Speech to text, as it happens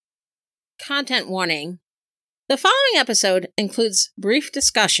Content warning. The following episode includes brief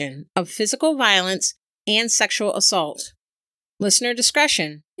discussion of physical violence and sexual assault. Listener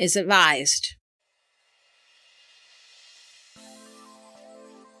discretion is advised.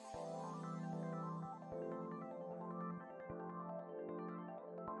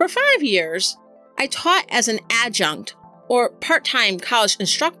 For 5 years, I taught as an adjunct or part-time college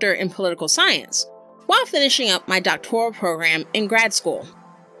instructor in political science while finishing up my doctoral program in grad school.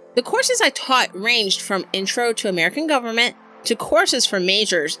 The courses I taught ranged from Intro to American Government to courses for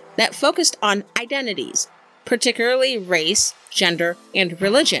majors that focused on identities, particularly race, gender, and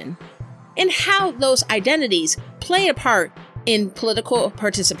religion, and how those identities play a part in political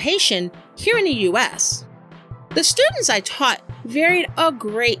participation here in the U.S. The students I taught varied a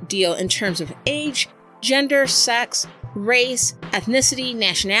great deal in terms of age, gender, sex, race, ethnicity,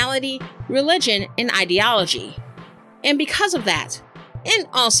 nationality, religion, and ideology. And because of that, and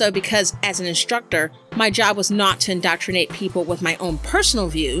also because as an instructor, my job was not to indoctrinate people with my own personal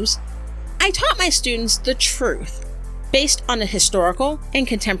views, I taught my students the truth, based on a historical and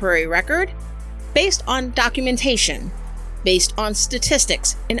contemporary record, based on documentation, based on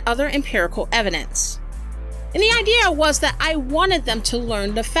statistics and other empirical evidence. And the idea was that I wanted them to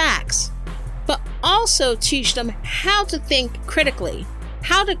learn the facts, but also teach them how to think critically,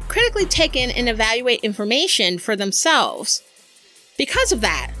 how to critically take in and evaluate information for themselves. Because of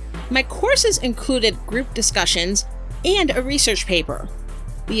that, my courses included group discussions and a research paper.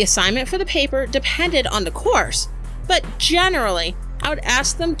 The assignment for the paper depended on the course, but generally, I would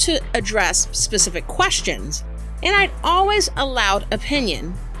ask them to address specific questions, and I'd always allowed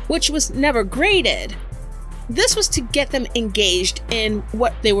opinion, which was never graded. This was to get them engaged in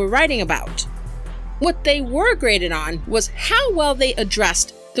what they were writing about. What they were graded on was how well they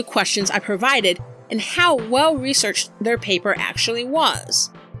addressed the questions I provided and how well researched their paper actually was.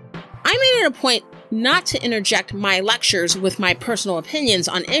 I made it a point not to interject my lectures with my personal opinions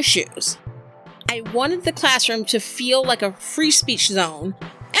on issues. I wanted the classroom to feel like a free speech zone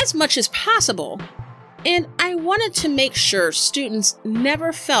as much as possible, and I wanted to make sure students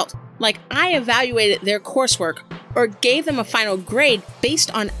never felt like I evaluated their coursework or gave them a final grade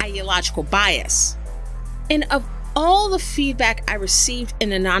based on ideological bias. And of all the feedback I received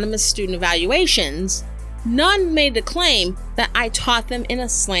in anonymous student evaluations, none made the claim that I taught them in a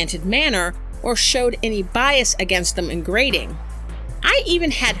slanted manner or showed any bias against them in grading. I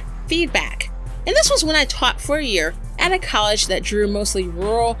even had feedback, and this was when I taught for a year at a college that drew mostly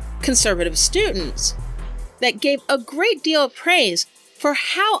rural, conservative students, that gave a great deal of praise for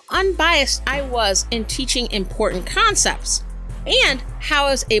how unbiased I was in teaching important concepts, and how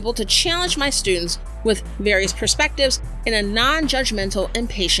I was able to challenge my students with various perspectives in a non-judgmental and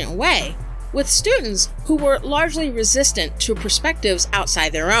patient way, with students who were largely resistant to perspectives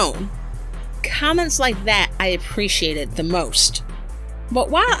outside their own. Comments like that I appreciated the most.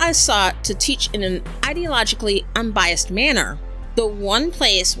 But while I sought to teach in an ideologically unbiased manner, the one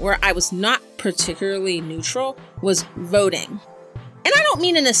place where I was not particularly neutral was voting. And I don't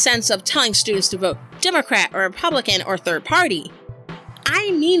mean in the sense of telling students to vote Democrat or Republican or third party.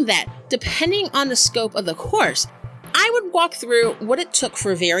 I mean that, depending on the scope of the course, I would walk through what it took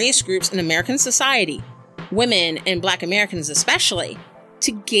for various groups in American society, women and Black Americans especially,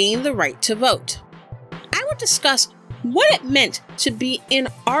 to gain the right to vote. I would discuss what it meant to be in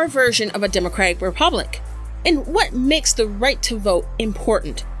our version of a democratic republic, and what makes the right to vote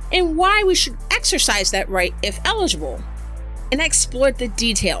important, and why we should exercise that right if eligible. And I explored the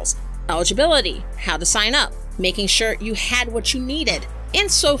details, eligibility, how to sign up, making sure you had what you needed,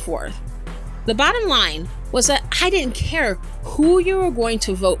 and so forth. The bottom line was that I didn't care who you were going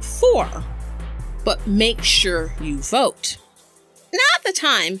to vote for, but make sure you vote. Now at the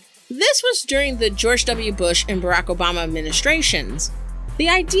time, this was during the George W. Bush and Barack Obama administrations. The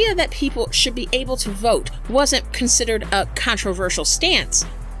idea that people should be able to vote wasn't considered a controversial stance,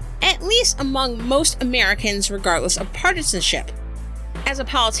 at least among most Americans regardless of partisanship. As a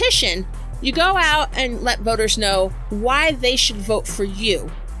politician, you go out and let voters know why they should vote for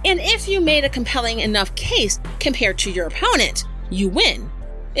you. And if you made a compelling enough case compared to your opponent, you win.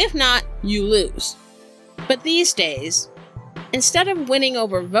 If not, you lose. But these days, instead of winning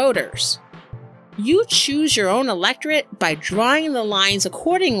over voters, you choose your own electorate by drawing the lines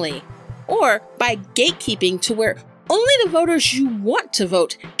accordingly, or by gatekeeping to where only the voters you want to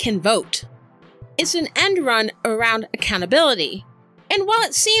vote can vote. It's an end run around accountability. And while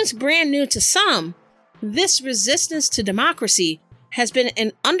it seems brand new to some, this resistance to democracy has been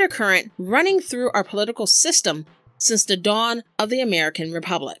an undercurrent running through our political system since the dawn of the American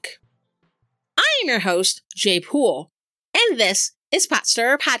Republic. I am your host, Jay Poole, and this is Pot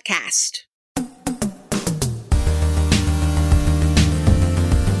Stirrer Podcast.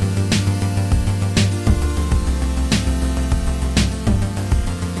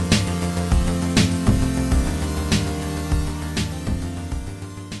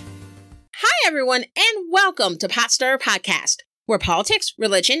 Hi, everyone, and welcome to Potstirrer Podcast, where politics,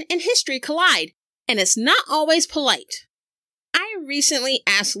 religion, and history collide, and it's not always polite. I recently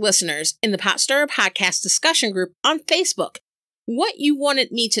asked listeners in the Potstirrer Podcast discussion group on Facebook what you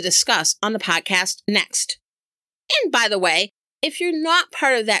wanted me to discuss on the podcast next. And by the way, if you're not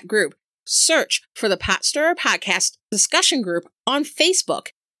part of that group, search for the Potstirrer Podcast discussion group on Facebook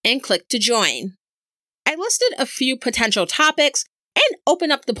and click to join. I listed a few potential topics and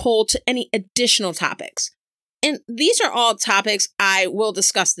open up the poll to any additional topics. And these are all topics I will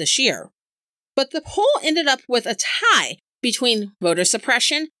discuss this year. But the poll ended up with a tie between voter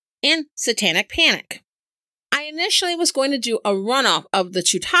suppression and satanic panic. I initially was going to do a runoff of the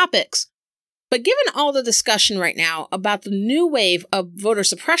two topics, but given all the discussion right now about the new wave of voter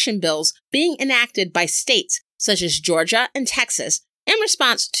suppression bills being enacted by states such as Georgia and Texas in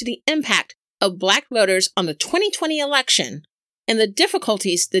response to the impact of Black voters on the 2020 election, and the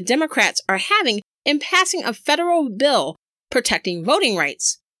difficulties the Democrats are having in passing a federal bill protecting voting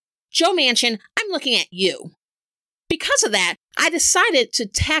rights, Joe Manchin, I'm looking at you. Because of that, I decided to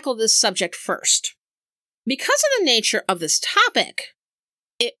tackle this subject first. Because of the nature of this topic,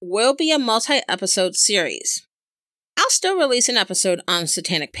 it will be a multi-episode series. I'll still release an episode on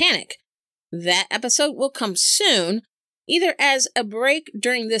satanic panic. That episode will come soon, either as a break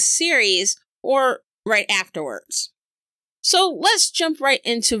during this series or right afterwards. So let's jump right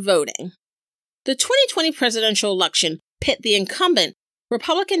into voting. The 2020 presidential election pit the incumbent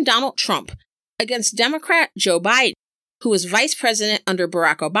Republican Donald Trump against Democrat Joe Biden, who was vice president under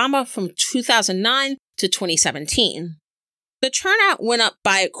Barack Obama from 2009 to 2017. The turnout went up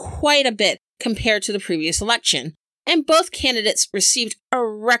by quite a bit compared to the previous election, and both candidates received a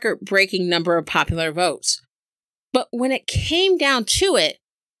record-breaking number of popular votes. But when it came down to it,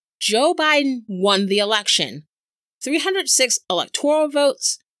 Joe Biden won the election, 306 electoral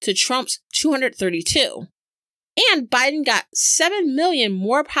votes to Trump's 232. And Biden got 7 million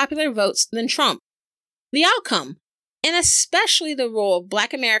more popular votes than Trump. The outcome, and especially the role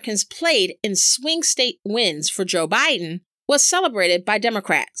Black Americans played in swing state wins for Joe Biden, was celebrated by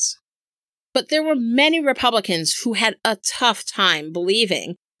Democrats. But there were many Republicans who had a tough time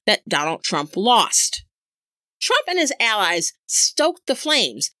believing that Donald Trump lost. Trump and his allies stoked the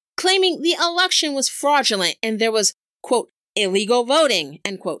flames, claiming the election was fraudulent and there was, quote, illegal voting,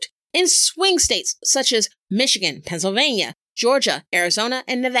 end quote, in swing states such as Michigan, Pennsylvania, Georgia, Arizona,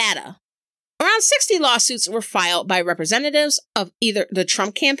 and Nevada. Around 60 lawsuits were filed by representatives of either the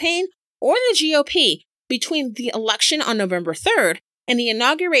Trump campaign or the GOP between the election on November 3rd and the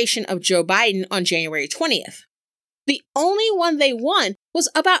inauguration of Joe Biden on January 20th. The only one they won was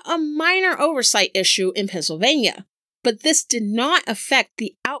about a minor oversight issue in Pennsylvania, but this did not affect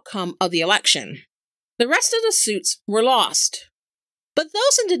the outcome of the election. The rest of the suits were lost. But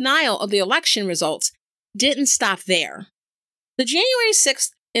those in denial of the election results didn't stop there. The January 6th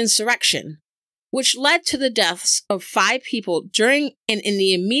insurrection, which led to the deaths of 5 people during and in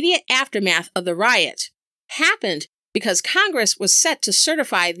the immediate aftermath of the riot, happened because Congress was set to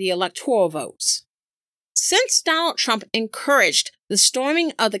certify the electoral votes. Since Donald Trump encouraged the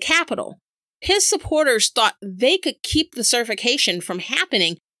storming of the Capitol, his supporters thought they could keep the certification from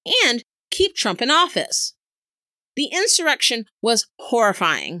happening and keep Trump in office. The insurrection was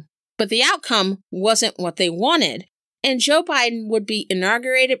horrifying, but the outcome wasn't what they wanted, and Joe Biden would be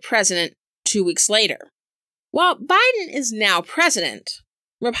inaugurated president 2 weeks later. While Biden is now president,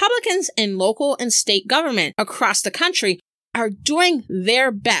 Republicans in local and state government across the country are doing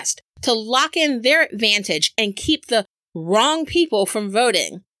their best to lock in their advantage and keep the wrong people from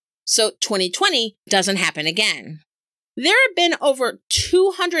voting, so 2020 doesn't happen again. There have been over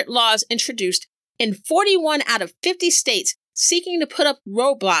 200 laws introduced in 41 out of 50 states seeking to put up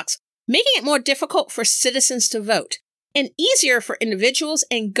roadblocks, making it more difficult for citizens to vote, and easier for individuals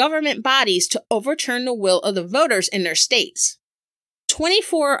and government bodies to overturn the will of the voters in their states.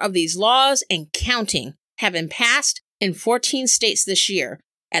 24 of these laws and counting have been passed in 14 states this year,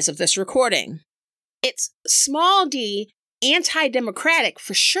 as of this recording. It's small d anti-democratic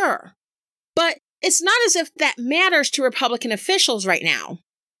for sure, but it's not as if that matters to Republican officials right now.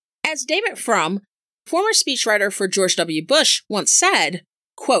 As David Frum, former speechwriter for George W. Bush, once said,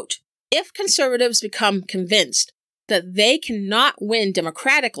 quote, "If conservatives become convinced that they cannot win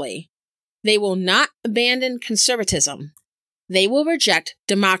democratically, they will not abandon conservatism. They will reject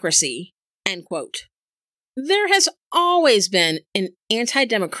democracy," end quote. There has always been an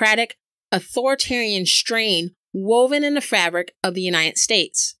anti-democratic, authoritarian strain woven in the fabric of the United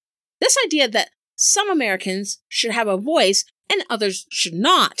States. This idea that some Americans should have a voice and others should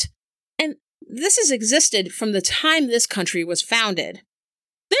not. And this has existed from the time this country was founded.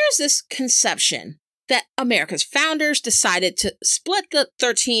 There's this conception that America's founders decided to split the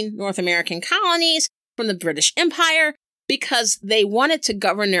 13 North American colonies from the British Empire because they wanted to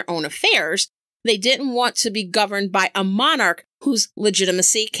govern their own affairs. They didn't want to be governed by a monarch whose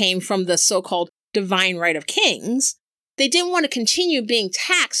legitimacy came from the so-called divine right of kings. They didn't want to continue being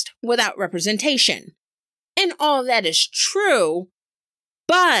taxed without representation. And all of that is true,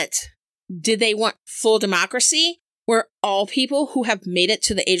 but did they want full democracy, where all people who have made it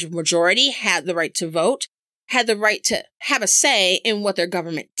to the age of majority had the right to vote, had the right to have a say in what their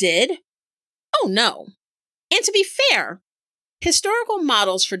government did? Oh no. And to be fair, historical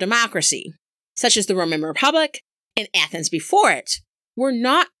models for democracy, such as the Roman Republic and Athens before it, were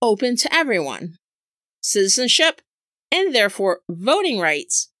not open to everyone. Citizenship, and therefore voting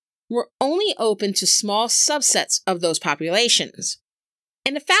rights, were only open to small subsets of those populations.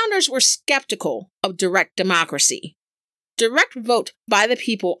 And the founders were skeptical of direct democracy, direct vote by the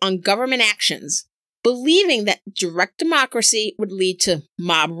people on government actions, believing that direct democracy would lead to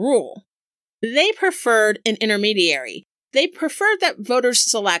mob rule. They preferred an intermediary. They preferred that voters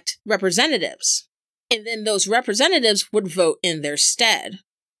select representatives, and then those representatives would vote in their stead.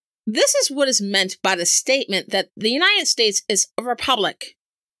 This is what is meant by the statement that the United States is a republic.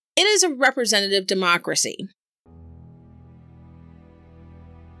 It is a representative democracy.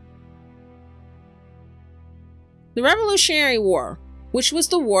 The Revolutionary War, which was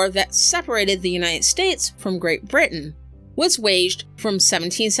the war that separated the United States from Great Britain, was waged from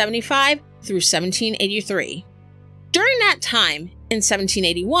 1775 through 1783. During that time, in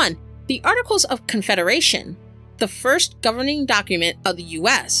 1781, the Articles of Confederation, the first governing document of the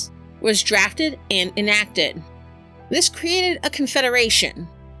U.S., was drafted and enacted. This created a confederation,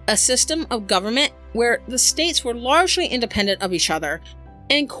 a system of government where the states were largely independent of each other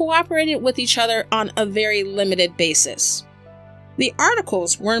and cooperated with each other on a very limited basis. The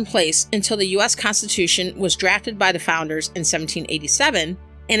Articles were in place until the U.S. Constitution was drafted by the founders in 1787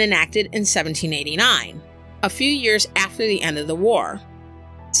 and enacted in 1789, a few years after the end of the war.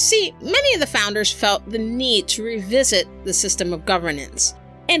 See, many of the founders felt the need to revisit the system of governance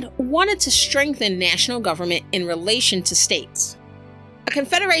and wanted to strengthen national government in relation to states. A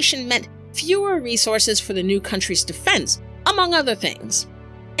confederation meant fewer resources for the new country's defense, among other things.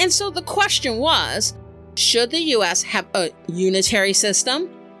 And so the question was, should the U.S. have a unitary system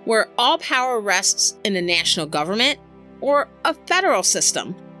where all power rests in the national government, or a federal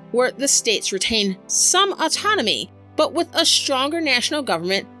system where the states retain some autonomy but with a stronger national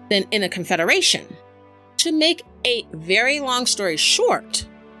government than in a confederation? To make a very long story short,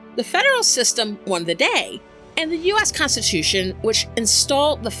 the federal system won the day, and the U.S. Constitution, which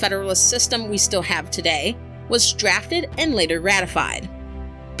installed the federalist system we still have today, was drafted and later ratified.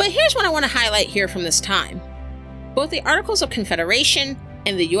 But here's what I want to highlight here from this time. Both the Articles of Confederation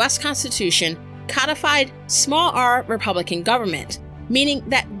and the U.S. Constitution codified small r Republican government, meaning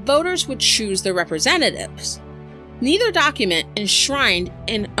that voters would choose their representatives. Neither document enshrined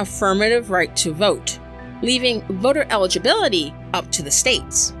an affirmative right to vote, leaving voter eligibility up to the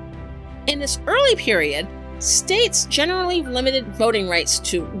states. In this early period, states generally limited voting rights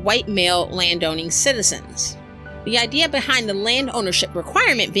to white male landowning citizens. The idea behind the land ownership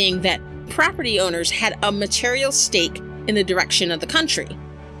requirement being that property owners had a material stake in the direction of the country.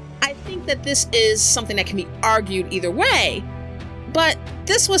 I think that this is something that can be argued either way, but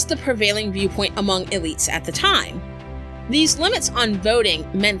this was the prevailing viewpoint among elites at the time. These limits on voting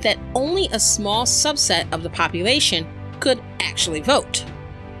meant that only a small subset of the population could actually vote.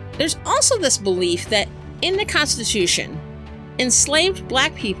 There's also this belief that in the Constitution, enslaved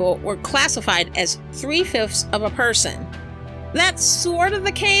black people were classified as 3/5 of a person. That's sort of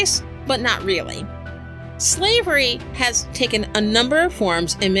the case, but not really. Slavery has taken a number of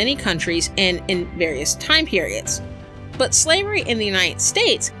forms in many countries and in various time periods. But slavery in the United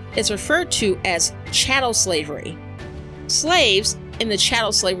States is referred to as chattel slavery. Slaves in the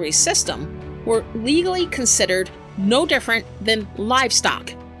chattel slavery system were legally considered no different than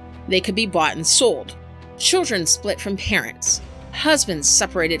livestock. They could be bought and sold. Children split from parents. Husbands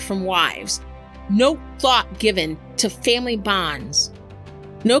separated from wives. No thought given to family bonds.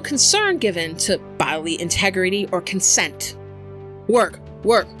 No concern given to bodily integrity or consent. Work,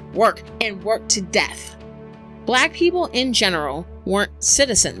 work, work, and work to death. Black people in general weren't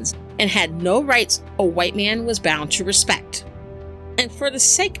citizens and had no rights a white man was bound to respect. And for the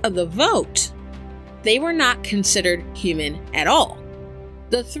sake of the vote, they were not considered human at all.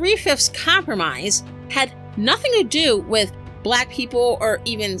 The 3/5 compromise had nothing to do with black people or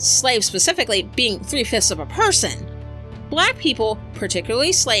even slaves specifically being 3/5 of a person. Black people,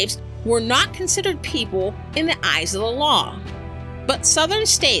 particularly slaves, were not considered people in the eyes of the law. But Southern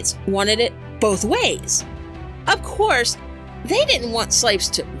states wanted it both ways. Of course, they didn't want slaves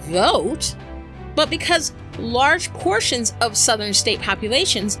to vote, but because large portions of Southern state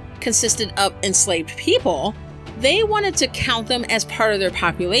populations consisted of enslaved people, they wanted to count them as part of their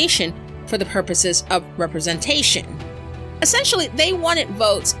population for the purposes of representation. Essentially, they wanted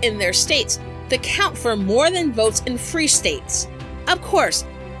votes in their states to count for more than votes in free states. Of course,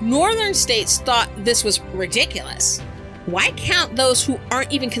 Northern states thought this was ridiculous. Why count those who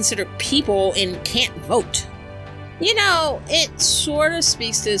aren't even considered people and can't vote? You know, it sort of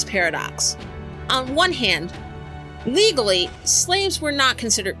speaks to this paradox. On one hand, legally, slaves were not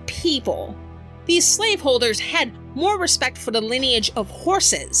considered people. These slaveholders had more respect for the lineage of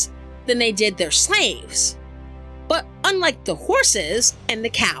horses than they did their slaves. But unlike the horses and the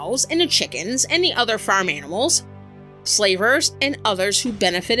cows and the chickens and the other farm animals, slavers and others who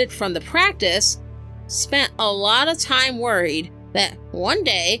benefited from the practice spent a lot of time worried that one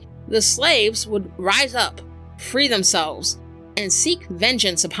day the slaves would rise up, free themselves, and seek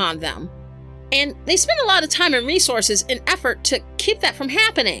vengeance upon them. And they spent a lot of time and resources in effort to keep that from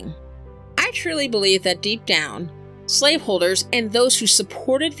happening. I truly believe that deep down, slaveholders and those who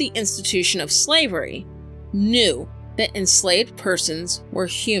supported the institution of slavery knew that enslaved persons were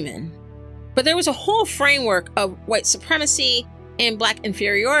human. But there was a whole framework of white supremacy and black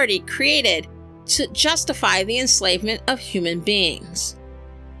inferiority created to justify the enslavement of human beings.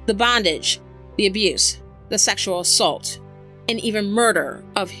 The bondage, the abuse, the sexual assault, and even murder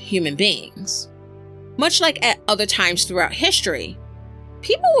of human beings. Much like at other times throughout history,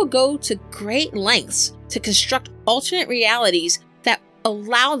 people will go to great lengths to construct alternate realities that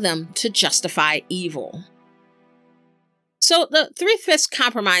allow them to justify evil. So the Three-Fifths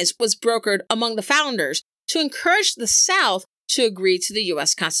Compromise was brokered among the founders to encourage the South to agree to the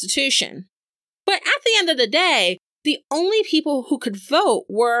U.S. Constitution. But at the end of the day, the only people who could vote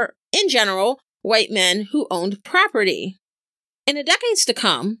were, in general, white men who owned property. In the decades to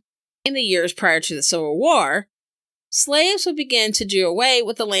come, in the years prior to the Civil War, slaves would begin to do away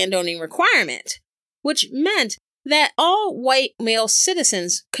with the landowning requirement, which meant that all white male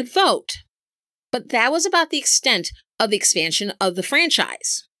citizens could vote. But that was about the extent of the expansion of the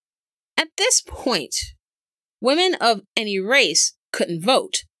franchise. At this point, women of any race couldn't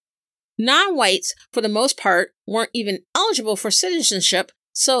vote. Non-whites, for the most part, weren't even eligible for citizenship,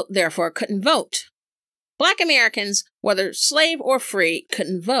 so therefore couldn't vote. Black Americans, whether slave or free,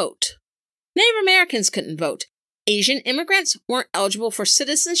 couldn't vote. Native Americans couldn't vote. Asian immigrants weren't eligible for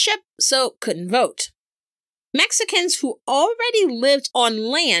citizenship, so couldn't vote. Mexicans who already lived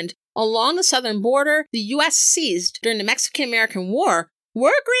on land along the southern border the U.S. seized during the Mexican-American War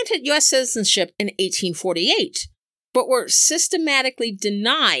were granted U.S. citizenship in 1848, but were systematically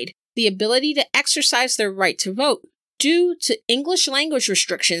denied the ability to exercise their right to vote due to English language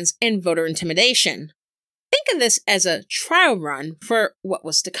restrictions and voter intimidation. Think of this as a trial run for what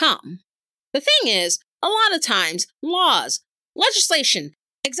was to come. The thing is, a lot of times, laws, legislation,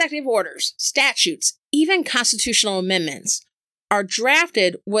 executive orders, statutes, even constitutional amendments are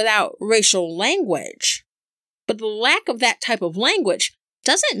drafted without racial language. But the lack of that type of language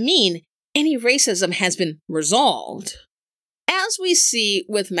doesn't mean any racism has been resolved. As we see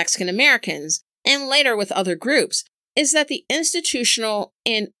with Mexican Americans, and later with other groups, is that the institutional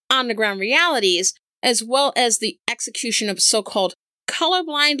and on-the-ground realities, as well as the execution of so-called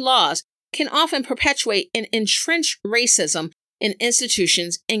colorblind laws, can often perpetuate and entrench racism in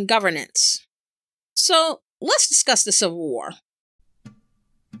institutions and governance. So, let's discuss the Civil War.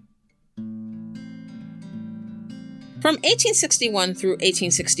 From 1861 through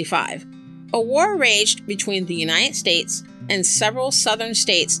 1865, a war raged between the United States and several southern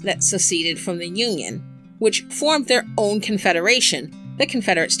states that seceded from the Union, which formed their own confederation, the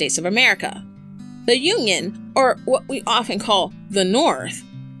Confederate States of America. The Union, or what we often call the North,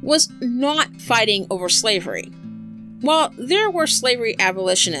 was not fighting over slavery. While there were slavery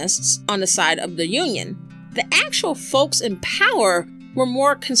abolitionists on the side of the Union, the actual folks in power were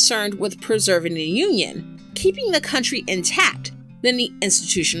more concerned with preserving the Union, keeping the country intact, than the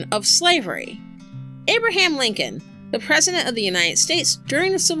institution of slavery. Abraham Lincoln, the President of the United States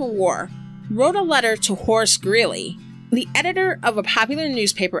during the Civil War, wrote a letter to Horace Greeley, the editor of a popular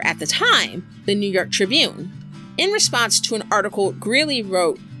newspaper at the time, the New York Tribune, in response to an article Greeley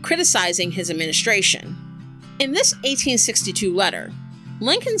wrote criticizing his administration. In this 1862 letter,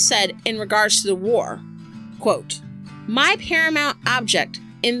 Lincoln said in regards to the war, quote, "My paramount object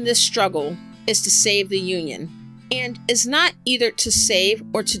in this struggle is to save the Union, and is not either to save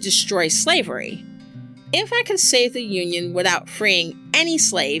or to destroy slavery. If I could save the Union without freeing any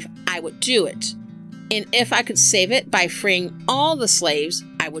slave, I would do it. And if I could save it by freeing all the slaves,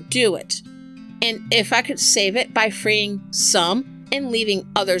 I would do it. And if I could save it by freeing some and leaving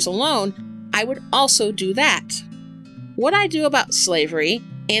others alone, I would also do that. What I do about slavery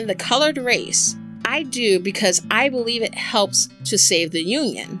and the colored race, I do because I believe it helps to save the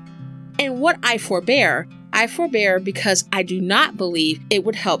Union. And what I forbear because I do not believe it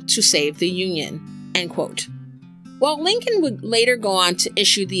would help to save the Union." End quote. While Lincoln would later go on to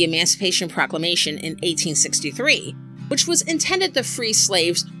issue the Emancipation Proclamation in 1863, which was intended to free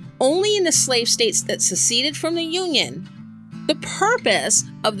slaves only in the slave states that seceded from the Union, the purpose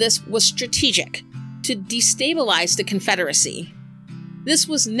of this was strategic, to destabilize the Confederacy. This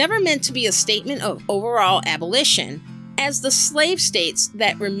was never meant to be a statement of overall abolition, as the slave states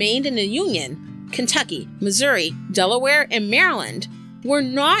that remained in the Union, Kentucky, Missouri, Delaware, and Maryland, were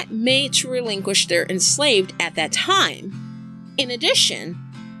not made to relinquish their enslaved at that time. In addition,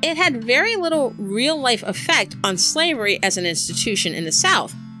 it had very little real-life effect on slavery as an institution in the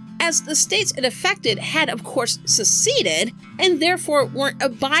South, as the states it affected had, of course, seceded and therefore weren't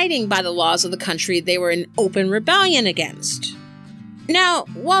abiding by the laws of the country they were in open rebellion against. Now,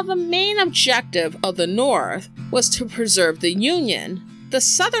 while the main objective of the North was to preserve the Union, the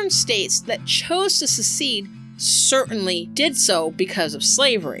Southern states that chose to secede certainly did so because of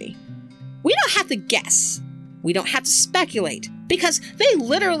slavery. We don't have to guess. We don't have to speculate, because they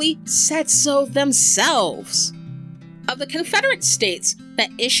literally said so themselves. Of the Confederate states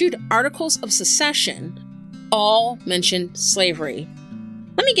that issued Articles of Secession, all mentioned slavery.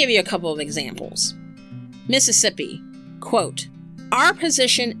 Let me give you a couple of examples. Mississippi, quote, "Our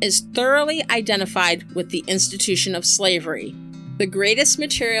position is thoroughly identified with the institution of slavery, the greatest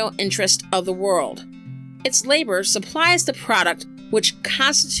material interest of the world. Its labor supplies the product which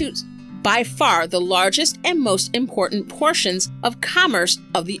constitutes by far the largest and most important portions of commerce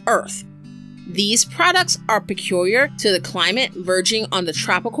of the earth. These products are peculiar to the climate verging on the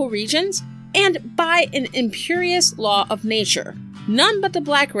tropical regions, and by an imperious law of nature, none but the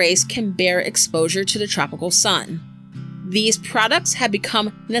black race can bear exposure to the tropical sun. These products have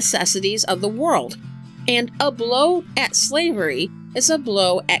become necessities of the world, and a blow at slavery is a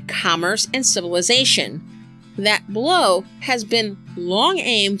blow at commerce and civilization. That blow has been long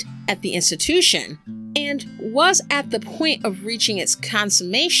aimed at the institution, and was at the point of reaching its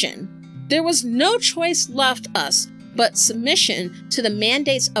consummation. There was no choice left us but submission to the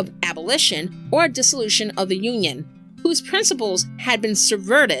mandates of abolition or dissolution of the Union, whose principles had been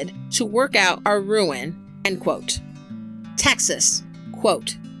subverted to work out our ruin." End quote. Texas,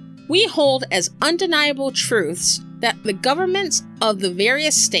 quote, "We hold as undeniable truths that the governments of the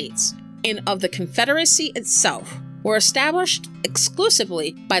various states and of the Confederacy itself were established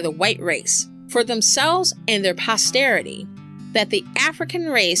exclusively by the white race, for themselves and their posterity, that the African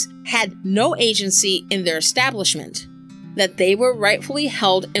race had no agency in their establishment, that they were rightfully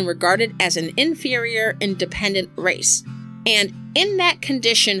held and regarded as an inferior independent race, and in that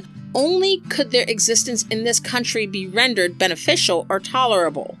condition only could their existence in this country be rendered beneficial or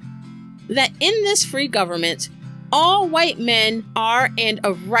tolerable, that in this free government all white men are and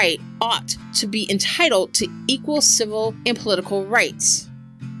of right ought to be entitled to equal civil and political rights,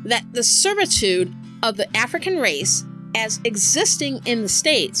 that the servitude of the African race, as existing in the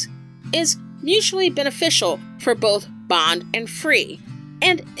states, is mutually beneficial for both bond and free,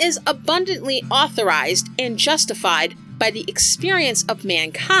 and is abundantly authorized and justified by the experience of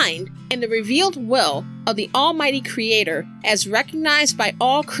mankind and the revealed will of the Almighty Creator as recognized by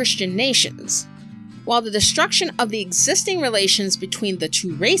all Christian nations, while the destruction of the existing relations between the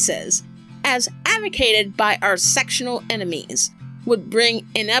two races, as advocated by our sectional enemies, would bring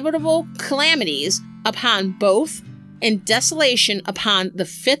inevitable calamities upon both and desolation upon the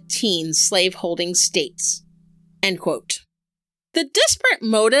 15 slaveholding states." End quote. The disparate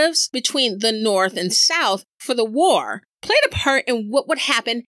motives between the North and South for the war played a part in what would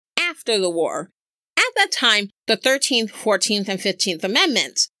happen after the war. At that time, the 13th, 14th, and 15th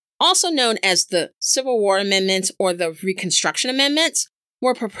Amendments, also known as the Civil War Amendments or the Reconstruction Amendments,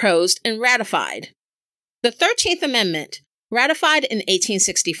 were proposed and ratified. The 13th Amendment, ratified in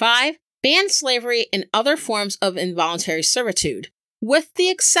 1865, banned slavery and other forms of involuntary servitude, with the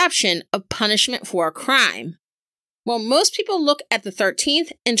exception of punishment for a crime. While most people look at the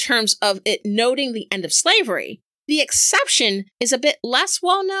 13th in terms of it noting the end of slavery, the exception is a bit less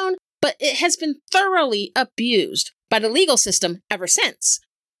well known, but it has been thoroughly abused by the legal system ever since,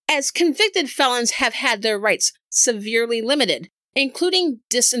 as convicted felons have had their rights severely limited, including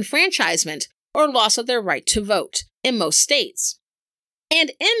disenfranchisement or loss of their right to vote in most states.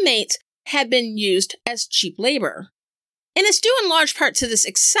 And inmates have been used as cheap labor. and it's due in large part to this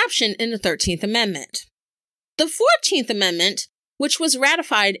exception in the 13th Amendment. The 14th Amendment, which was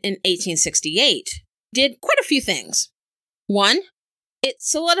ratified in 1868, did quite a few things. One, it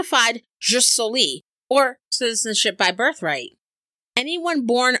solidified jus soli, or citizenship by birthright. Anyone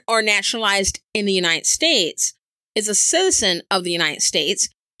born or naturalized in the United States is a citizen of the United States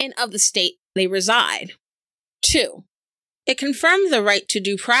and of the state they reside. 2, it confirmed the right to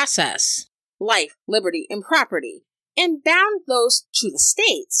due process, life, liberty, and property, and bound those to the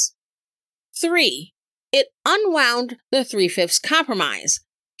states. 3, it unwound the 3/5 Compromise,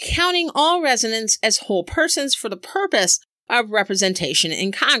 counting all residents as whole persons for the purpose of representation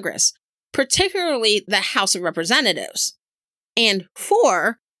in Congress, particularly the House of Representatives. And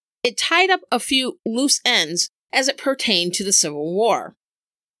 4, it tied up a few loose ends as it pertained to the Civil War.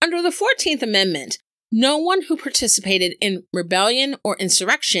 Under the 14th Amendment, no one who participated in rebellion or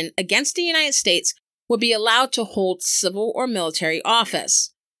insurrection against the United States would be allowed to hold civil or military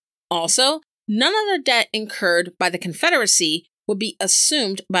office. Also, none of the debt incurred by the Confederacy would be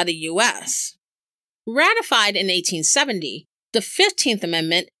assumed by the U.S. Ratified in 1870, the 15th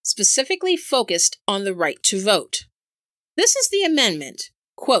Amendment specifically focused on the right to vote. This is the amendment,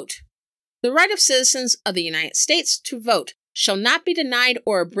 quote, "The right of citizens of the United States to vote shall not be denied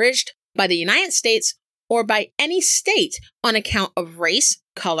or abridged by the United States or by any state on account of race,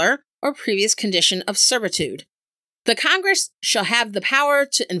 color, or previous condition of servitude. The Congress shall have the power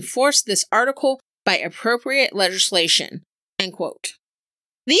to enforce this article by appropriate legislation." End quote.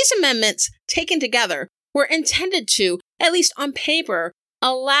 These amendments, taken together, were intended to, at least on paper,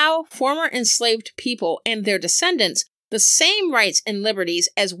 allow former enslaved people and their descendants the same rights and liberties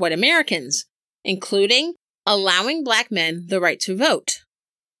as white Americans, including allowing Black men the right to vote.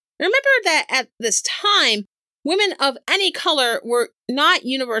 Remember that at this time, women of any color were not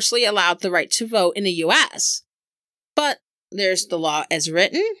universally allowed the right to vote in the U.S. But there's the law as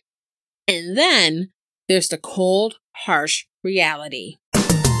written, and then there's the cold, harsh reality.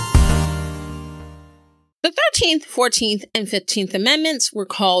 The 13th, 14th, and 15th Amendments were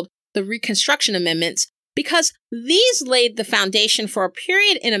called the Reconstruction Amendments because these laid the foundation for a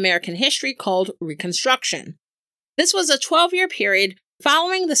period in American history called Reconstruction. This was a 12-year period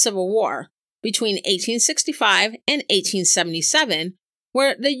following the Civil War between 1865 and 1877,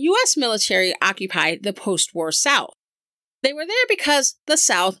 where the U.S. military occupied the post-war South. They were there because the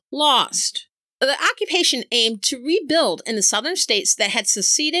South lost. The occupation aimed to rebuild in the southern states that had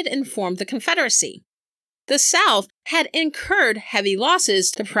seceded and formed the Confederacy. The South had incurred heavy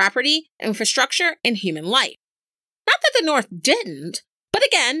losses to property, infrastructure, and human life. Not that the North didn't, but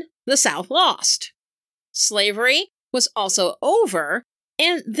again, the South lost. Slavery was also over,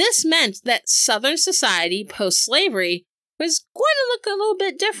 and this meant that Southern society post-slavery was going to look a little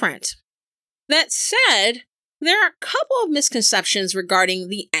bit different. That said, there are a couple of misconceptions regarding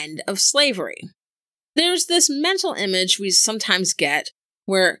the end of slavery. There's this mental image we sometimes get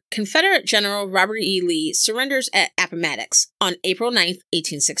where Confederate General Robert E. Lee surrenders at Appomattox on April 9,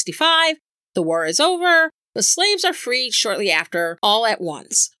 1865. The war is over. The slaves are freed shortly after, all at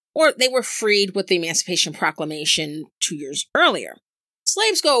once. Or they were freed with the Emancipation Proclamation 2 years earlier.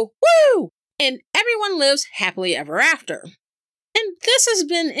 Slaves go, woo! And everyone lives happily ever after. And this has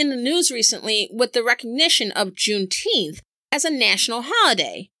been in the news recently with the recognition of Juneteenth as a national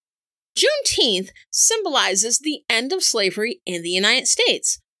holiday. Juneteenth symbolizes the end of slavery in the United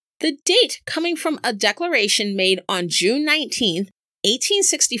States, the date coming from a declaration made on June 19,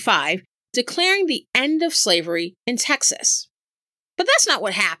 1865, declaring the end of slavery in Texas. But that's not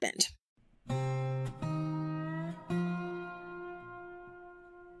what happened.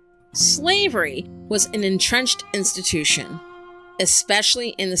 Slavery was an entrenched institution,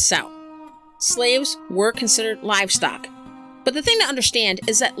 especially in the South. Slaves were considered livestock. But the thing to understand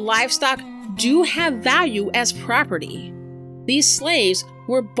is that livestock do have value as property. These slaves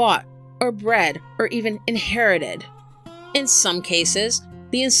were bought or bred or even inherited. In some cases,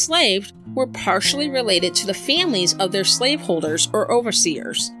 the enslaved were partially related to the families of their slaveholders or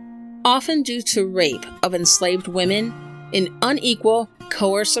overseers, often due to rape of enslaved women in unequal,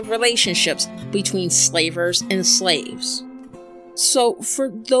 coercive relationships between slavers and slaves. So, for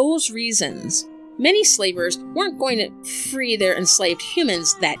those reasons, many slavers weren't going to free their enslaved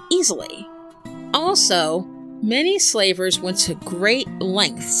humans that easily. Also, many slavers went to great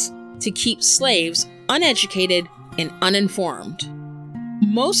lengths to keep slaves uneducated and uninformed.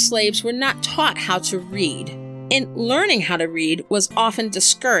 Most slaves were not taught how to read, and learning how to read was often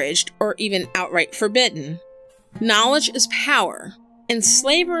discouraged or even outright forbidden. Knowledge is power, and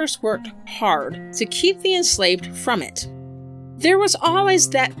slavers worked hard to keep the enslaved from it. There was always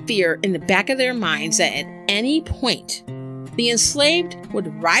that fear in the back of their minds that at any point, the enslaved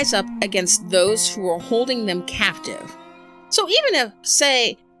would rise up against those who were holding them captive. So even if,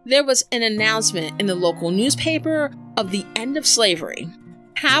 say, there was an announcement in the local newspaper of the end of slavery,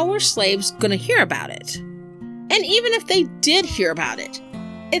 how were slaves going to hear about it? And even if they did hear about it,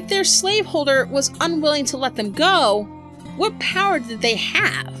 if their slaveholder was unwilling to let them go, what power did they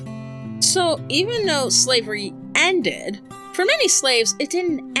have? So even though slavery ended, for many slaves, it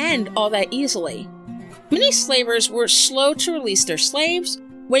didn't end all that easily. Many slavers were slow to release their slaves,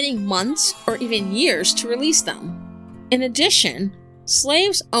 waiting months or even years to release them. In addition,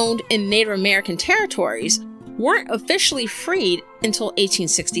 slaves owned in Native American territories weren't officially freed until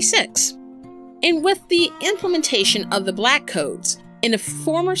 1866. And with the implementation of the Black Codes in the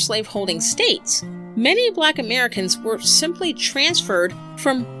former slaveholding states, many Black Americans were simply transferred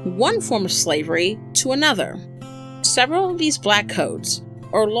from one form of slavery to another. Several of these Black Codes,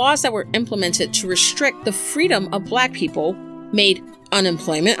 or laws that were implemented to restrict the freedom of Black people, made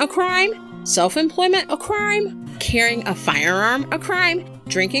unemployment a crime, self-employment a crime, carrying a firearm a crime,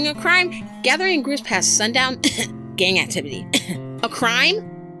 drinking a crime, gathering in groups past sundown, gang activity, a crime.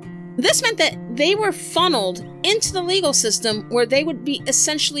 This meant that they were funneled into the legal system where they would be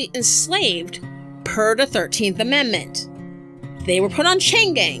essentially enslaved per the 13th Amendment. They were put on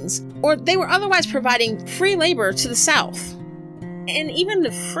chain gangs, or they were otherwise providing free labor to the South. And even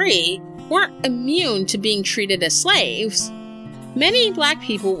the free weren't immune to being treated as slaves. Many Black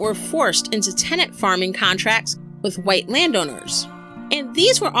people were forced into tenant farming contracts with white landowners, and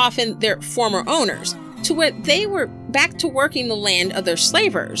these were often their former owners, to where they were back to working the land of their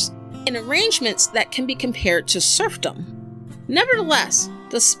slavers, in arrangements that can be compared to serfdom. Nevertheless,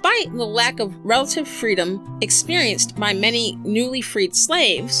 despite the lack of relative freedom experienced by many newly freed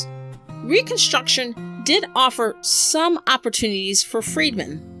slaves, Reconstruction did offer some opportunities for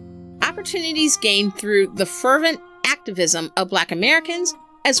freedmen. Opportunities gained through the fervent activism of Black Americans,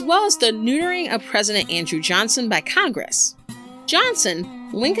 as well as the neutering of President Andrew Johnson by Congress. Johnson,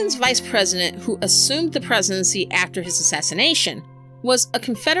 Lincoln's vice president who assumed the presidency after his assassination, was a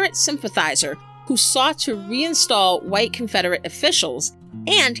Confederate sympathizer who sought to reinstall white Confederate officials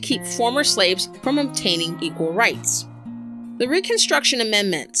and keep former slaves from obtaining equal rights. The Reconstruction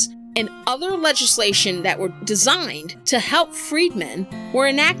Amendments and other legislation that were designed to help freedmen were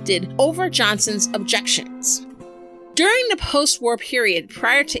enacted over Johnson's objections. During the post-war period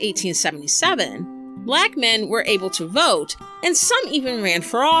prior to 1877, Black men were able to vote, and some even ran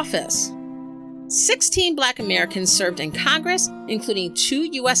for office. 16 Black Americans served in Congress, including 2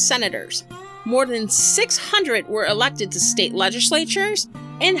 U.S. senators. More than 600 were elected to state legislatures,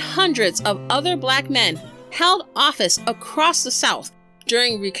 and hundreds of other Black men held office across the South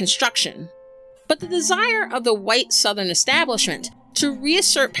during Reconstruction. But the desire of the white Southern establishment to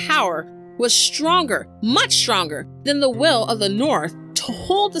reassert power was stronger, much stronger, than the will of the North to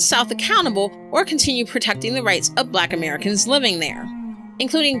hold the South accountable or continue protecting the rights of Black Americans living there,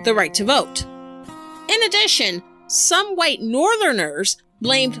 including the right to vote. In addition, some white Northerners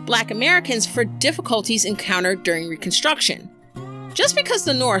blamed Black Americans for difficulties encountered during Reconstruction. Just because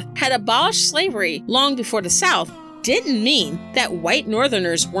the North had abolished slavery long before the South didn't mean that white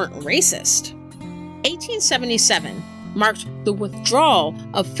Northerners weren't racist. 1877 marked the withdrawal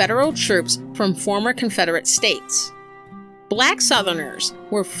of federal troops from former Confederate states. Black Southerners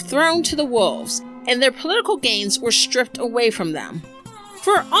were thrown to the wolves, and their political gains were stripped away from them.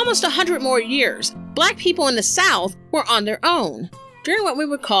 For almost 100 more years, Black people in the South were on their own, during what we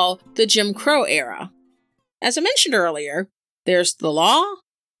would call the Jim Crow era. As I mentioned earlier, there's the law,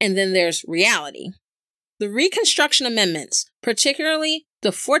 and then there's reality. The Reconstruction Amendments, particularly the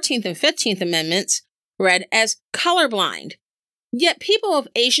 14th and 15th Amendments, read as colorblind. Yet people of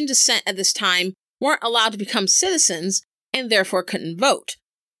Asian descent at this time weren't allowed to become citizens and therefore couldn't vote.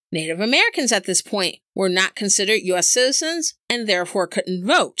 Native Americans at this point were not considered U.S. citizens and therefore couldn't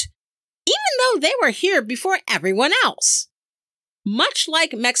vote, even though they were here before everyone else. Much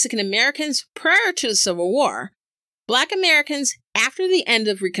like Mexican Americans prior to the Civil War, Black Americans after the end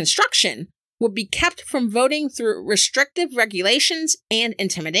of Reconstruction would be kept from voting through restrictive regulations and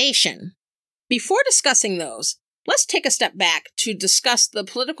intimidation. Before discussing those, let's take a step back to discuss the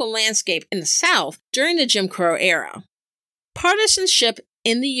political landscape in the South during the Jim Crow era. Partisanship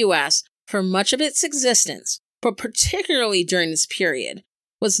in the U.S. for much of its existence, but particularly during this period,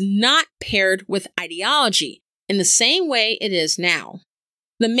 was not paired with ideology in the same way it is now.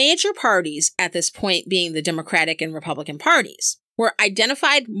 The major parties at this point being the Democratic and Republican parties were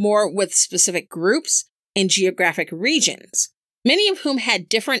identified more with specific groups and geographic regions, many of whom had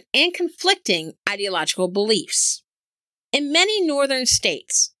different and conflicting ideological beliefs. In many northern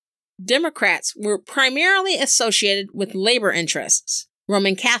states, Democrats were primarily associated with labor interests,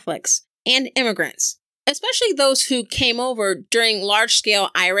 Roman Catholics, and immigrants, especially those who came over during large-scale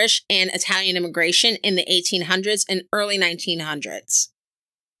Irish and Italian immigration in the 1800s and early 1900s.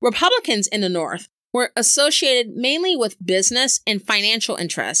 Republicans in the North were associated mainly with business and financial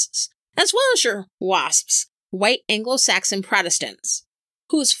interests, as well as your WASPs, white Anglo-Saxon Protestants,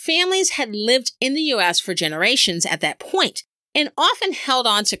 whose families had lived in the U.S. for generations at that point and often held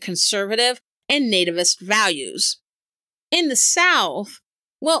on to conservative and nativist values. In the South,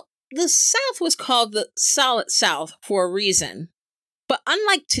 the South was called the Solid South for a reason. But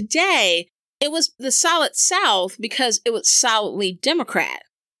unlike today, it was the Solid South because it was solidly Democrat.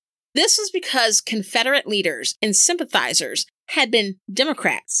 This was because Confederate leaders and sympathizers had been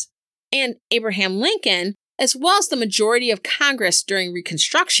Democrats, and Abraham Lincoln, as well as the majority of Congress during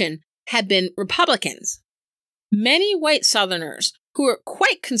Reconstruction, had been Republicans. Many white Southerners, who were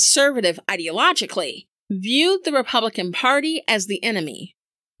quite conservative ideologically, viewed the Republican Party as the enemy.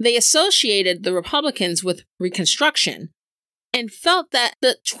 They associated the Republicans with Reconstruction and felt that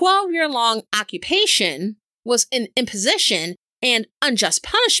the 12-year-long occupation was an imposition and unjust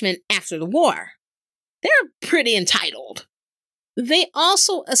punishment after the war. They're pretty entitled. They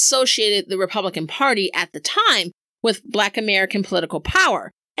also associated the Republican Party at the time with Black American political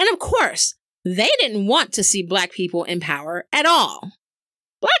power, and of course, they didn't want to see Black people in power at all.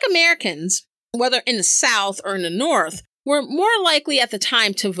 Black Americans, whether in the South or in the North, were more likely at the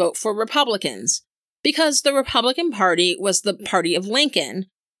time to vote for Republicans, because the Republican Party was the party of Lincoln,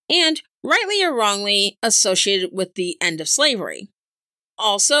 and, rightly or wrongly, associated with the end of slavery.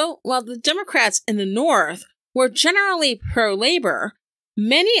 Also, while the Democrats in the North were generally pro-labor,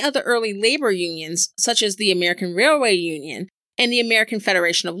 many of the early labor unions, such as the American Railway Union and the American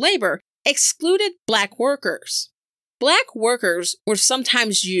Federation of Labor, excluded Black workers. Black workers were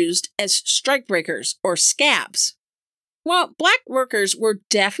sometimes used as strikebreakers or scabs. While Black workers were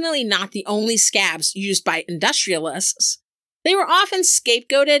definitely not the only scabs used by industrialists, they were often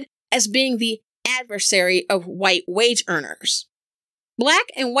scapegoated as being the adversary of white wage earners. Black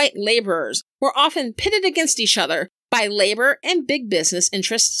and white laborers were often pitted against each other by labor and big business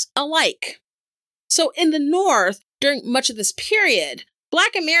interests alike. So in the North, during much of this period,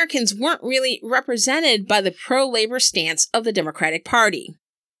 Black Americans weren't really represented by the pro-labor stance of the Democratic Party.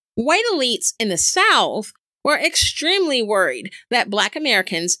 White elites in the South were extremely worried that Black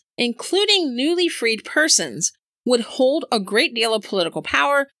Americans, including newly freed persons, would hold a great deal of political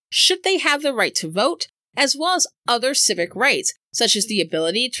power should they have the right to vote, as well as other civic rights, such as the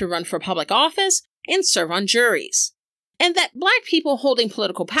ability to run for public office and serve on juries. And that Black people holding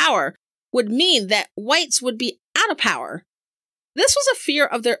political power would mean that whites would be out of power. This was a fear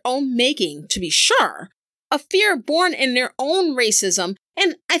of their own making, to be sure, a fear born in their own racism,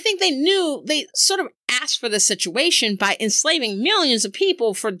 and I think they knew they sort of asked for this situation by enslaving millions of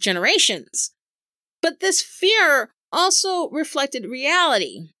people for generations. But this fear also reflected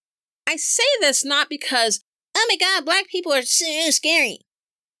reality. I say this not because, oh my God, Black people are so scary,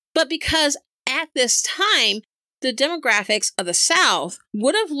 but because at this time, the demographics of the South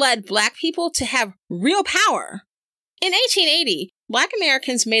would have led Black people to have real power. In 1880, Black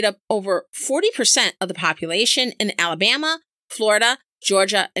Americans made up over 40% of the population in Alabama, Florida,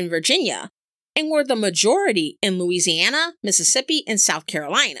 Georgia, and Virginia, and were the majority in Louisiana, Mississippi, and South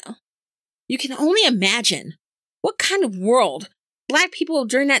Carolina. You can only imagine what kind of world Black people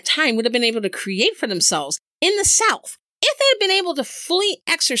during that time would have been able to create for themselves in the South if they had been able to fully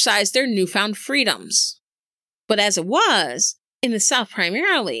exercise their newfound freedoms. But as it was, in the South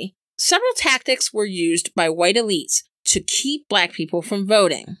primarily, several tactics were used by white elites to keep Black people from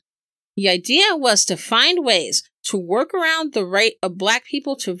voting. The idea was to find ways to work around the right of Black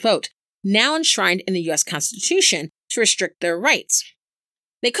people to vote, now enshrined in the U.S. Constitution, to restrict their rights.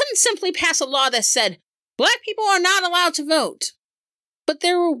 They couldn't simply pass a law that said, Black people are not allowed to vote. But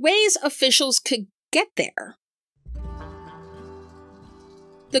there were ways officials could get there.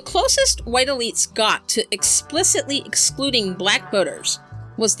 The closest white elites got to explicitly excluding Black voters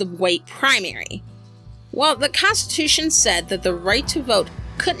was the white primary. While the Constitution said that the right to vote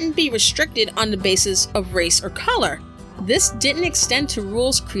couldn't be restricted on the basis of race or color, this didn't extend to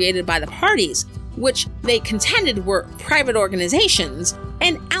rules created by the parties, which they contended were private organizations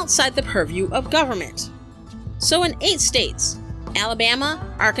and outside the purview of government. So in 8 states,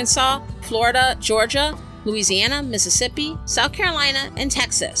 Alabama, Arkansas, Florida, Georgia, Louisiana, Mississippi, South Carolina, and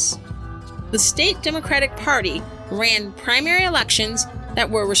Texas, the state Democratic Party ran primary elections that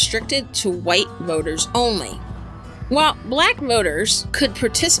were restricted to white voters only. While Black voters could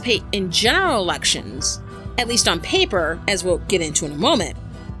participate in general elections, at least on paper, as we'll get into in a moment,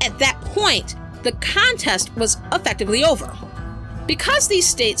 At that point, the contest was effectively over. Because these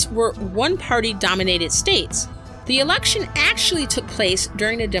states were one-party dominated states, the election actually took place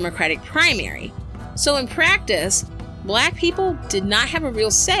during the Democratic primary. So in practice, Black people did not have a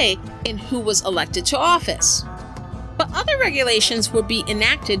real say in who was elected to office. But other regulations would be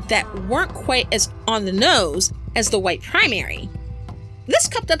enacted that weren't quite as on the nose as the white primary. This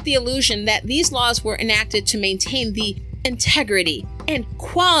kept up the illusion that these laws were enacted to maintain the integrity and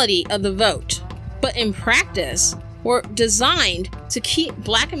quality of the vote, but in practice were designed to keep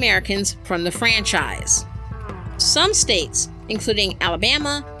Black Americans from the franchise. Some states, including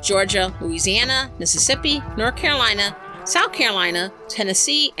Alabama, Georgia, Louisiana, Mississippi, North Carolina, South Carolina,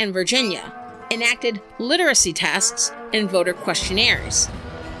 Tennessee, and Virginia, enacted literacy tests and voter questionnaires.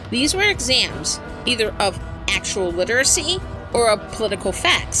 These were exams, either of actual literacy or of political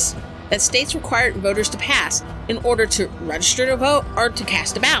facts, that states required voters to pass in order to register to vote or to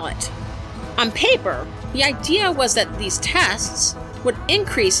cast a ballot. On paper, the idea was that these tests would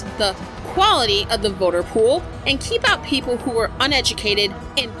increase the quality of the voter pool and keep out people who were uneducated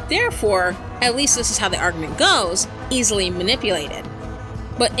and therefore, at least this is how the argument goes, easily manipulated.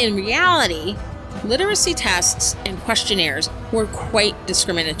 But in reality, literacy tests and questionnaires were quite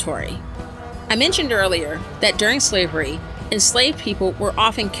discriminatory. I mentioned earlier that during slavery, enslaved people were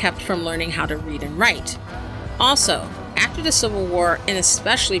often kept from learning how to read and write. Also, after the Civil War and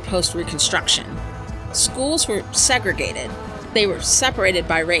especially post-Reconstruction, schools were segregated. They were separated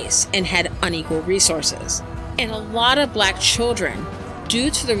by race and had unequal resources. And a lot of Black children, due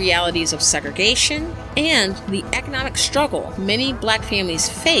to the realities of segregation and the economic struggle many Black families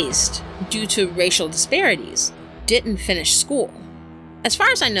faced due to racial disparities, didn't finish school. As far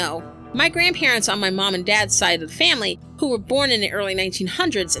as I know, my grandparents on my mom and dad's side of the family, who were born in the early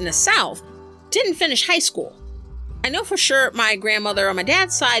 1900s in the South, didn't finish high school. I know for sure my grandmother on my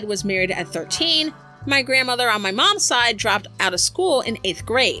dad's side was married at 13. My grandmother on my mom's side dropped out of school in 8th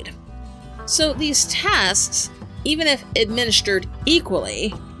grade. So these tests, even if administered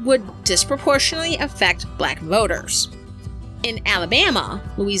equally, would disproportionately affect Black voters. In Alabama,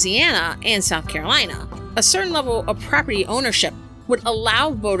 Louisiana, and South Carolina, a certain level of property ownership would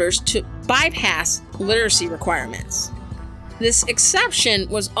allow voters to bypass literacy requirements. This exception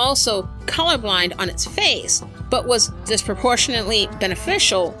was also colorblind on its face, but was disproportionately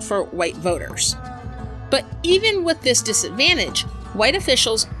beneficial for white voters. But even with this disadvantage, white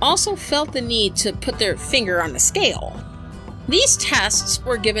officials also felt the need to put their finger on the scale. These tests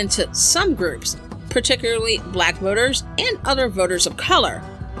were given to some groups, particularly Black voters and other voters of color,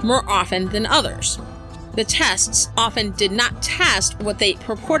 more often than others. The tests often did not test what they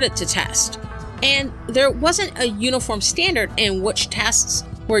purported to test, and there wasn't a uniform standard in which tests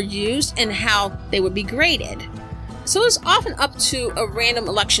were used and how they would be graded. So it was often up to a random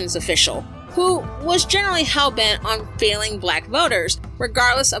elections official who was generally hell-bent on failing Black voters,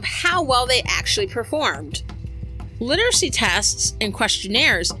 regardless of how well they actually performed. Literacy tests and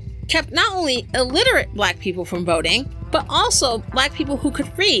questionnaires kept not only illiterate Black people from voting, but also Black people who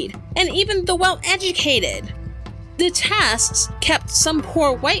could read, and even the well-educated. The tests kept some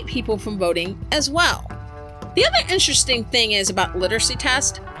poor white people from voting as well. The other interesting thing about literacy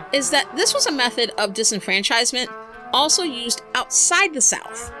test is that this was a method of disenfranchisement also used outside the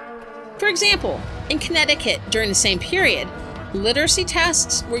South. For example, in Connecticut during the same period, literacy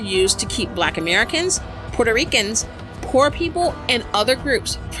tests were used to keep Black Americans, Puerto Ricans, poor people, and other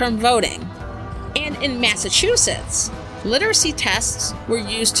groups from voting. And in Massachusetts, literacy tests were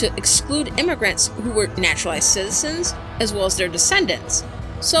used to exclude immigrants who were naturalized citizens, as well as their descendants.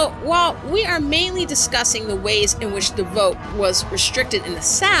 So while we are mainly discussing the ways in which the vote was restricted in the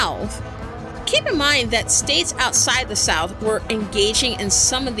South, keep in mind that states outside the South were engaging in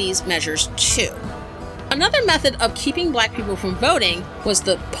some of these measures too. Another method of keeping Black people from voting was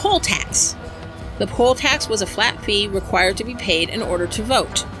the poll tax. The poll tax was a flat fee required to be paid in order to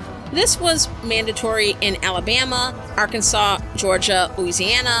vote. This was mandatory in Alabama, Arkansas, Georgia,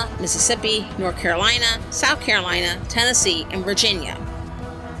 Louisiana, Mississippi, North Carolina, South Carolina, Tennessee, and Virginia.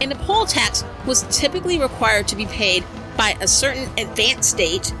 And the poll tax was typically required to be paid by a certain advanced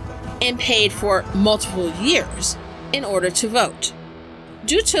date and paid for multiple years in order to vote.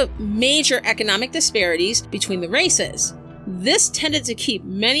 Due to major economic disparities between the races, this tended to keep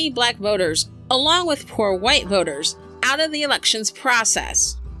many Black voters, along with poor white voters, out of the elections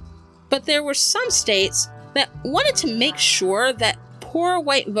process. But there were some states that wanted to make sure that poor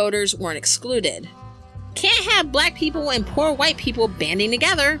white voters weren't excluded. Can't have Black people and poor white people banding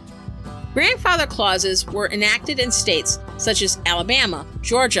together. Grandfather clauses were enacted in states such as Alabama,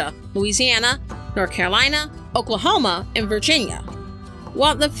 Georgia, Louisiana, North Carolina, Oklahoma, and Virginia.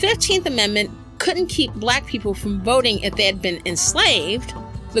 While the 15th Amendment couldn't keep black people from voting if they had been enslaved,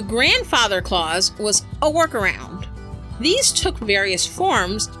 the Grandfather Clause was a workaround. These took various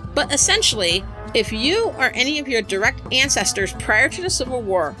forms, but essentially, if you or any of your direct ancestors prior to the Civil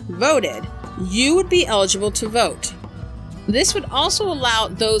War voted, you would be eligible to vote. This would also allow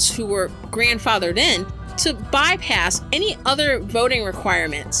those who were grandfathered in to bypass any other voting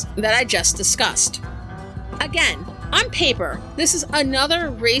requirements that I just discussed. Again, on paper, this is another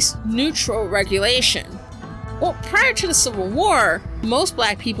race-neutral regulation. Well, prior to the Civil War, most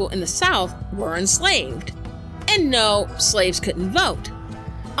black people in the South were enslaved. And no, slaves couldn't vote.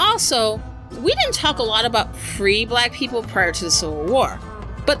 Also, we didn't talk a lot about free black people prior to the Civil War,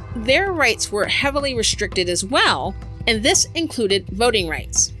 but their rights were heavily restricted as well, and this included voting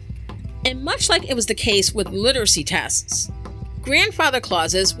rights. And much like it was the case with literacy tests, grandfather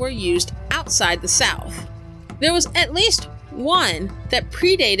clauses were used outside the South. There was at least one that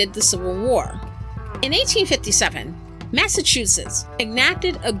predated the Civil War. In 1857, Massachusetts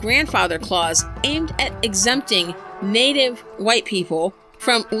enacted a grandfather clause aimed at exempting native white people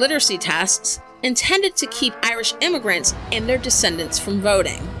from literacy tests intended to keep Irish immigrants and their descendants from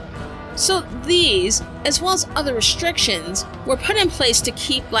voting. So these, as well as other restrictions, were put in place to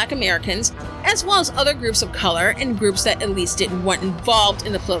keep Black Americans, as well as other groups of color and groups that at least weren't involved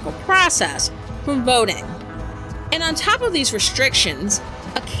in the political process, from voting. And on top of these restrictions,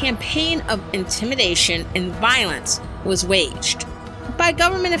 a campaign of intimidation and violence was waged by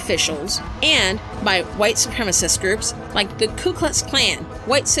government officials and by white supremacist groups like the Ku Klux Klan,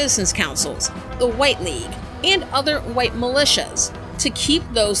 White Citizens Councils, the White League, and other white militias to keep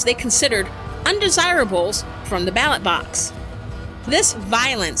those they considered undesirables from the ballot box. This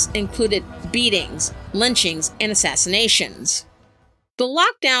violence included beatings, lynchings, and assassinations. The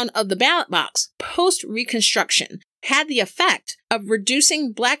lockdown of the ballot box post-Reconstruction had the effect of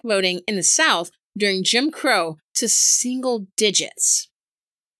reducing black voting in the South during Jim Crow to single digits.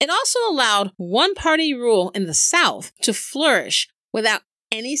 It also allowed one-party rule in the South to flourish without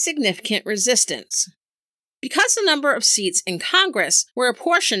any significant resistance. Because the number of seats in Congress were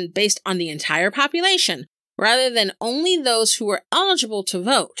apportioned based on the entire population, rather than only those who were eligible to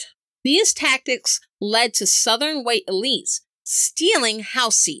vote, these tactics led to Southern white elites stealing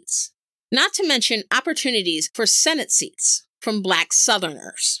House seats, not to mention opportunities for Senate seats from Black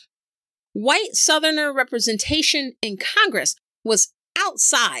Southerners. White Southerner representation in Congress was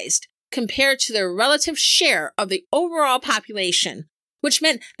outsized compared to their relative share of the overall population, which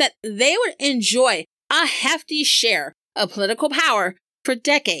meant that they would enjoy a hefty share of political power for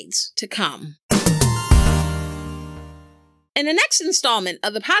decades to come. In the next installment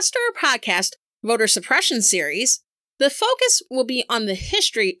of the Podstirrer Podcast Voter Suppression Series, the focus will be on the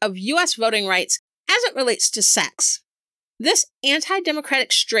history of U.S. voting rights as it relates to sex. This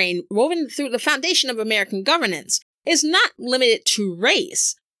anti-democratic strain woven through the foundation of American governance is not limited to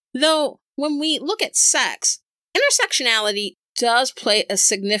race, though when we look at sex, intersectionality does play a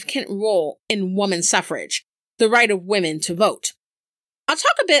significant role in women's suffrage, the right of women to vote. I'll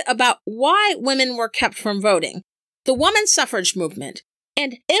talk a bit about why women were kept from voting, the women's suffrage movement,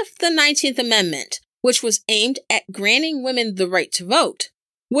 and if the 19th Amendment, which was aimed at granting women the right to vote,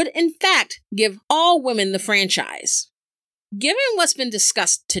 would in fact give all women the franchise. Given what's been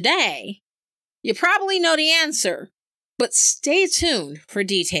discussed today, you probably know the answer, but stay tuned for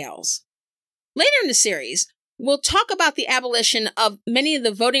details. Later in the series, we'll talk about the abolition of many of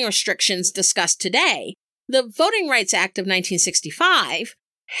the voting restrictions discussed today, the Voting Rights Act of 1965,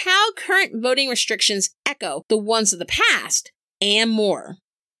 how current voting restrictions echo the ones of the past, and more.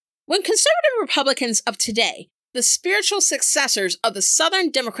 When conservative Republicans of today, the spiritual successors of the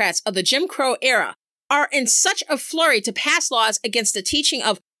Southern Democrats of the Jim Crow era, are in such a flurry to pass laws against the teaching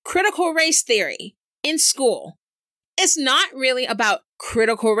of critical race theory in school, it's not really about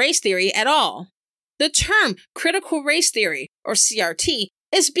critical race theory at all. The term critical race theory, or CRT,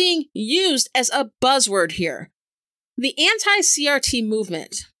 is being used as a buzzword here. The anti-CRT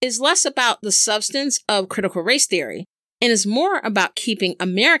movement is less about the substance of critical race theory and is more about keeping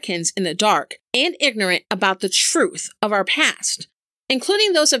Americans in the dark and ignorant about the truth of our past,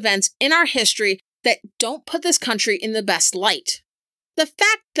 including those events in our history that don't put this country in the best light. The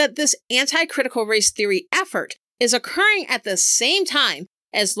fact that this anti-critical race theory effort is occurring at the same time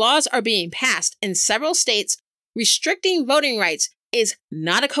as laws are being passed in several states restricting voting rights is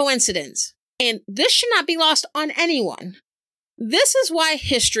not a coincidence, and this should not be lost on anyone. This is why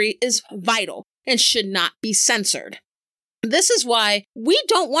history is vital and should not be censored. This is why we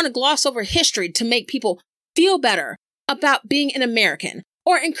don't want to gloss over history to make people feel better about being an American,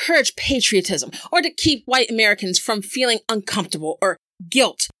 or encourage patriotism, or to keep white Americans from feeling uncomfortable or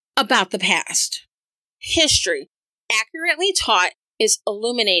guilt about the past. History, accurately taught, is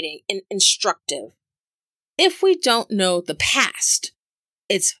illuminating and instructive. If we don't know the past,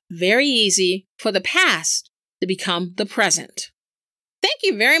 it's very easy for the past to become the present. Thank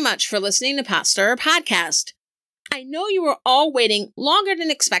you very much for listening to Pot Stirrer Podcast. I know you were all waiting longer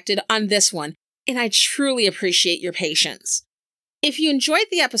than expected on this one, and I truly appreciate your patience. If you enjoyed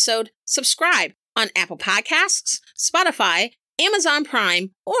the episode, subscribe on Apple Podcasts, Spotify, Amazon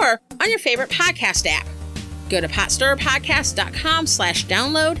Prime, or on your favorite podcast app. Go to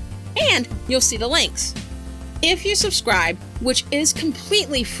potstirrerpodcast.com/download and you'll see the links. If you subscribe, which is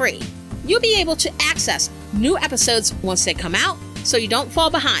completely free, you'll be able to access new episodes once they come out so you don't fall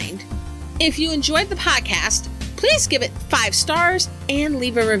behind. If you enjoyed the podcast, please give it 5 stars and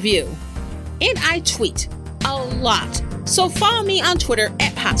leave a review. And I tweet a lot, so follow me on Twitter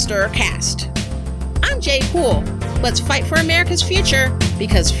at PotStirrerCast. I'm Jay Poole. Let's fight for America's future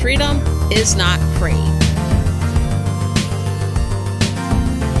because freedom is not free.